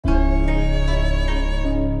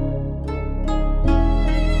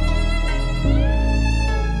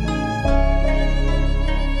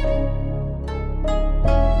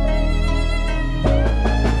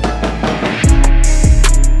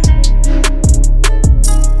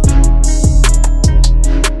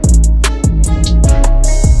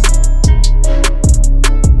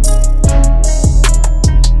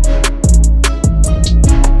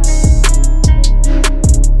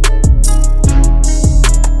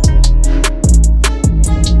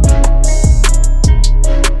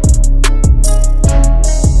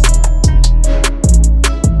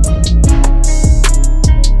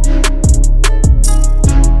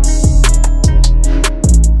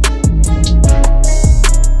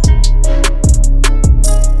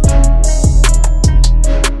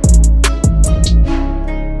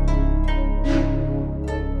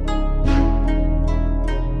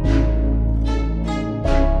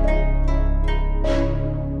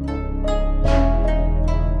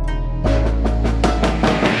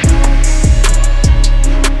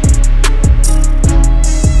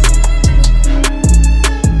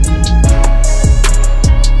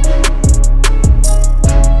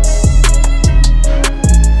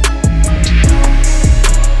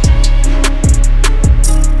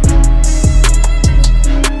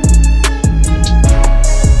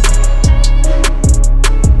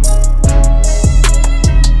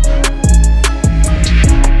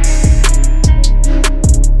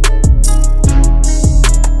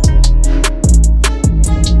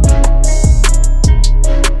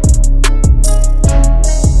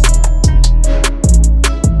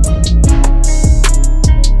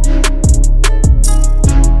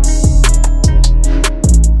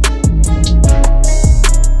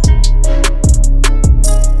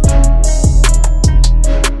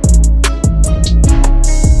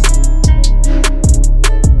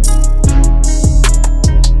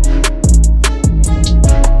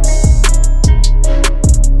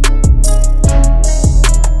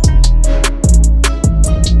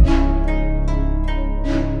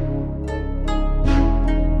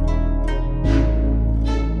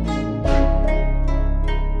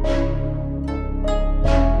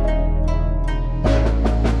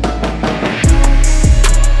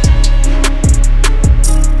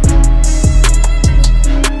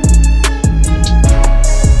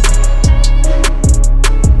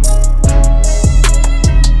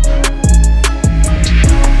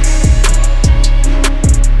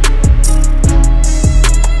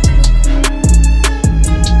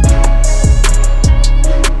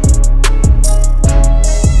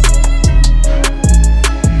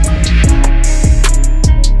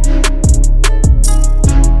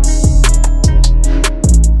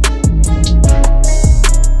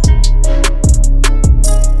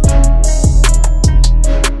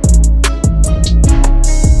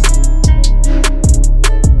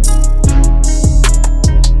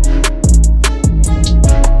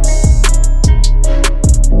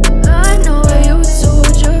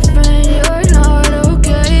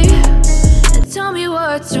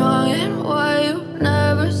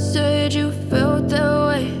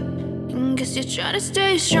Try to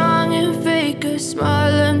stay strong and fake a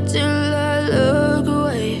smile until I look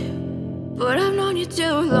away. But I've known you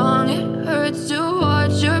too long, it hurts to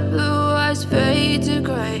watch your blue eyes fade to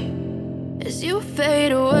gray as you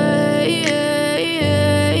fade away,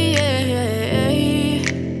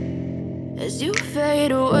 as you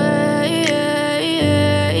fade away.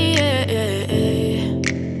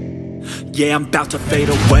 Yeah, I'm about to fade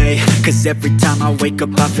away, cause every time I wake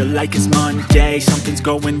up I feel like it's Monday. Something's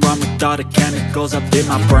going wrong with all the chemicals up in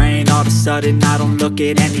my brain. All of a sudden I don't look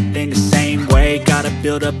at anything the same way. Gotta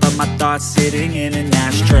build up of my thoughts sitting in an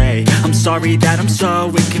ashtray. I'm sorry that I'm so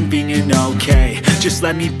inconvenient, okay. Just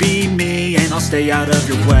let me be me and I'll stay out of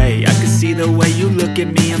your way. I can see the way you look at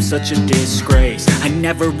me, I'm such a disgrace. I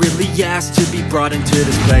never really asked to be brought into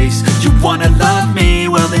this place. You wanna love me?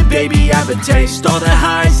 Well then baby I have a taste. All the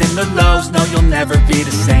highs and the lows, no you'll never be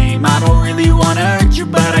the same. I don't really wanna hurt you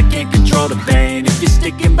but I can't control the pain. If you're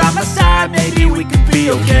sticking by my side maybe we could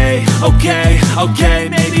be okay. Okay,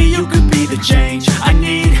 maybe you could be the change I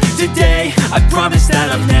need today. I promise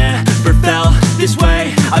that I've never felt this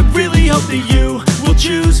way. I really hope that you will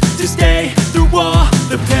choose to stay through all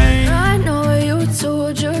the pain. I know you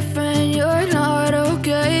told your friend you're not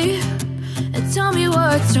okay, and tell me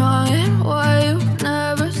what's wrong and why you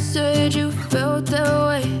never said you felt that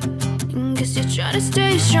way. Guess you're trying to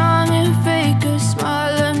stay strong and fake a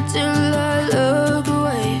smile until I look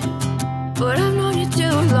away. But I've known you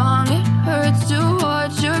too long, it hurts to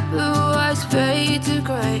watch your blue eyes fade to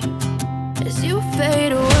gray as you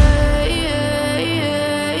fade away,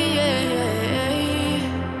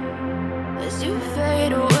 as you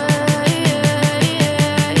fade away,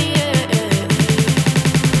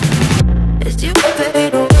 as you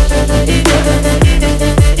fade away.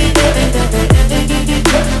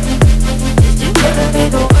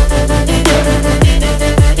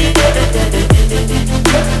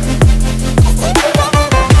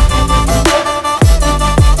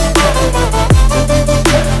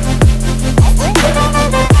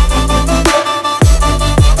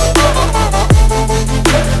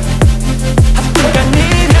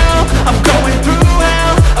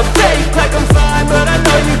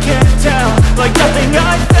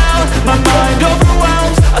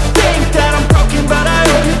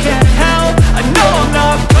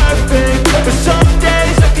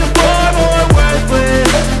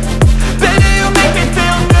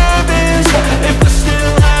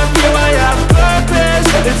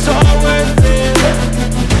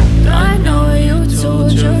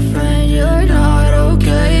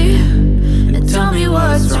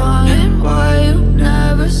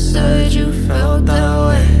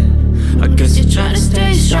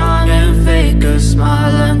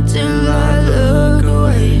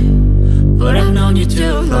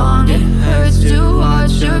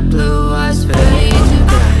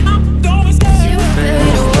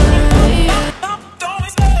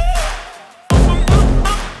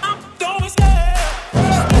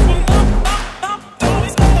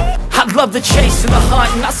 Love the chase and the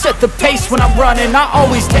hunt, and I set the pace when I'm running. I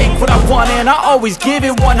always take what I want and I always give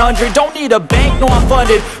it 100. Don't need a bank, no I'm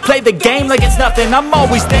funded. Play the game like it's nothing. I'm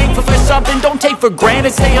always thankful for something. Don't take for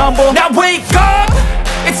granted, stay humble. Now wake up!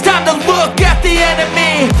 It's time to look at the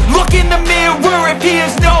enemy. Look in the mirror if he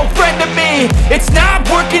is no friend to me. It's not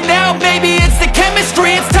working out, maybe it's the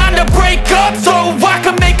chemistry. It's time to break up so I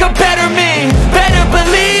can make a better me. Better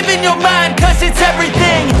believe in your mind, cause it's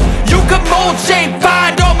everything. You can mold, shape,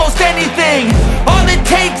 find almost anything. All it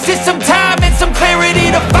takes is some time and some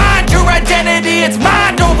clarity to find your identity. It's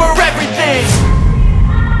mind over everything.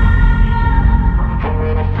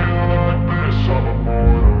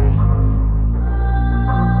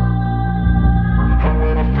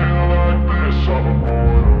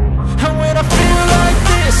 And when I feel like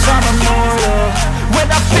this, I'm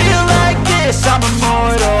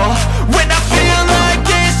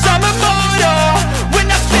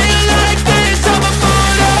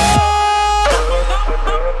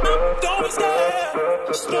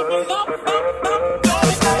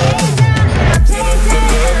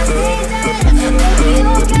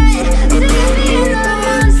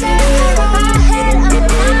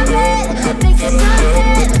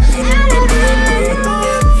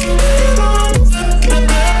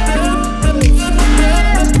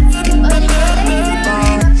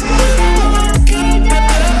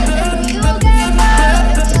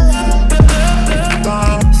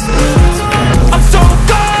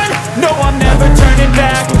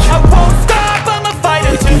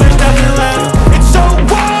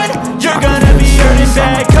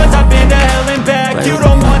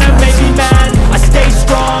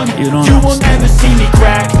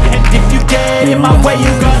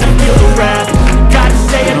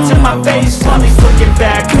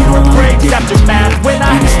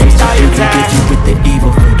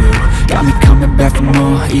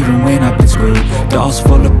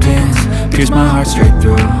pierce my heart straight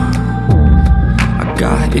through. I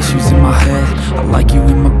got issues in my head, I like you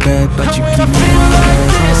in my bed, but you keep me in my head.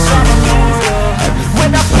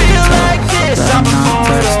 When I feel like this, I'm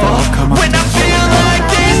immortal. When I feel like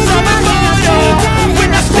this, I'm immortal. When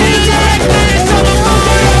I feel like this, I'm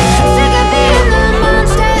immortal. Sick of being the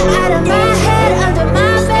monster out of my head, under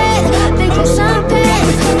my bed, thinking something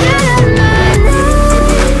out of my nose.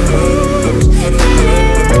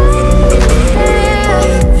 But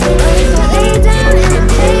if I lay down and I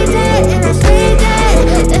play dead and I stay dead,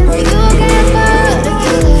 then will you get bored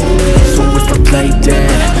again? So if I play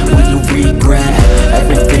dead, will you regret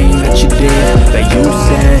everything that you did, that you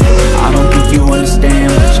said? I don't think you understand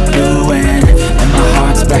what you're doing, and my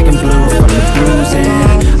heart's black and blue from the bruising.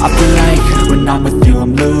 I feel like when I'm with you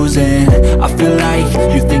I'm losing. I feel like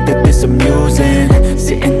you think that this amusing,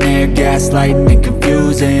 sitting there gaslighting and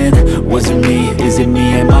confusing. Was it me? Is it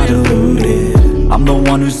me? Am I deluded? I'm the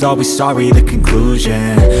one who's always sorry, the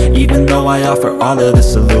conclusion, even though I offer all of the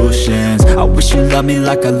solutions. I wish you loved me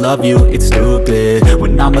like I love you, it's stupid.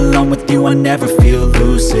 When I'm alone with you I never feel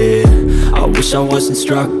lucid. I wish I wasn't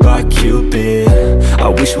struck by Cupid. I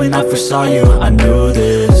wish when I first saw you I knew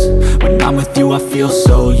this. When I'm with you I feel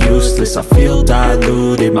so useless, I feel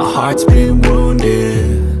diluted, my heart's been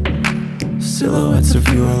wounded. Silhouettes of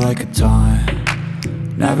you are like a taunt,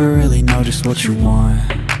 never really know just what you want.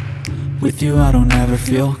 With you I don't ever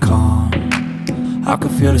feel calm, I can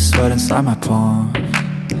feel the sweat inside my palm.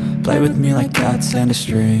 Play with me like cats and a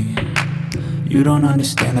string, you don't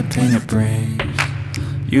understand the pain it brings.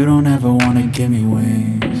 You don't ever wanna give me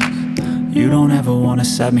wings, you don't ever wanna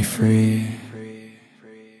set me free.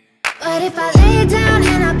 But if I lay down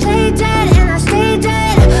and I play dead